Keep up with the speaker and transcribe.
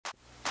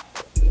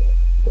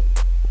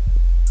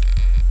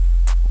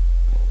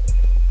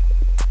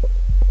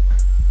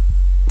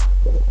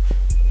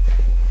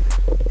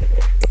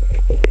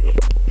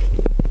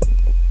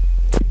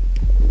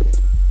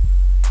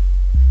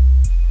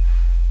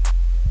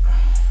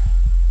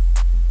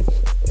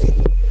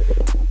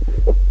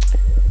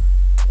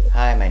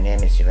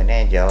Steven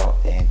Angel,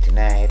 and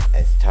tonight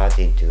I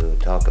started to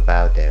talk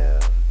about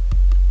the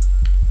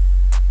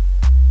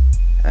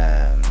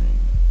um,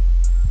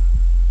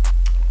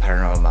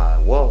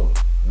 paranormal world.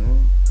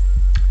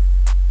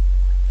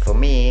 For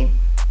me,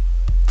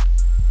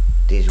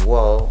 this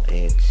world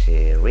is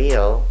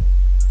real,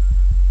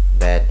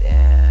 but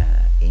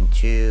in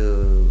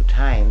two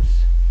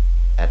times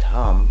at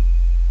home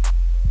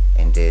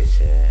in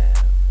this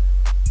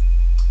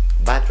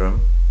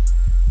bathroom,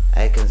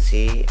 I can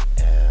see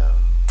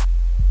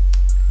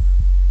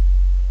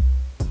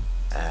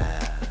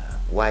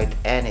white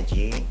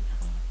energy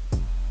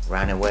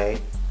run away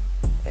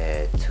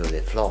to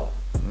the floor.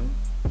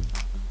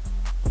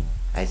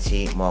 I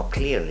see more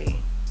clearly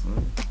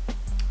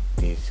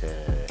this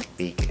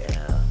big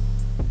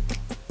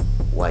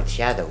white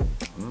shadow.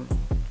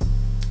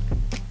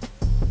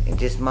 In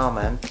this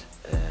moment,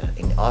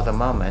 in other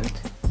moment,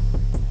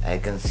 I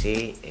can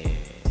see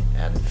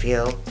and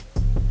feel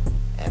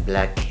a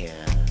black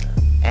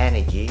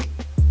energy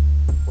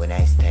when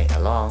I stay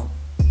alone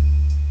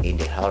in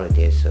the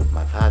holidays of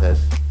my father's.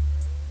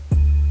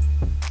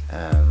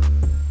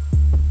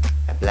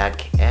 A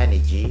black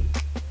energy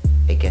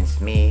against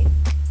me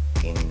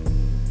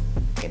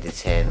in the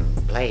same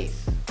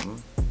place.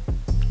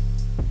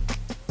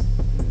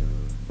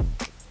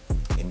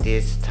 In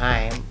this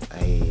time,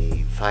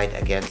 I fight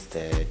against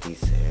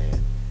this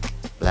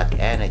black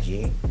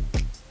energy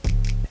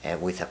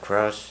with a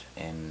cross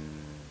in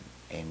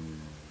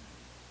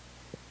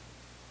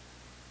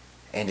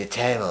the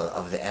table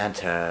of the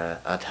enter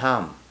at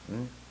home,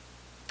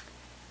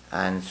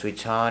 and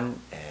switch on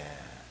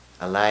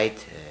a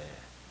light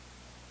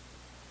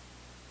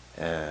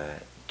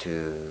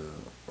to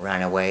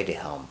run away the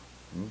home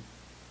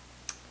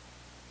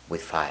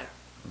with fire.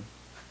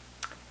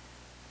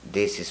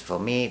 This is for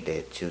me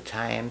the two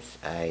times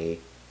I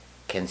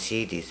can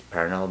see this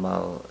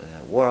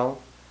paranormal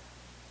world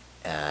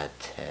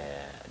at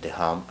the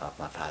home of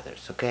my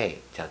father's. Okay,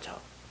 ciao ciao.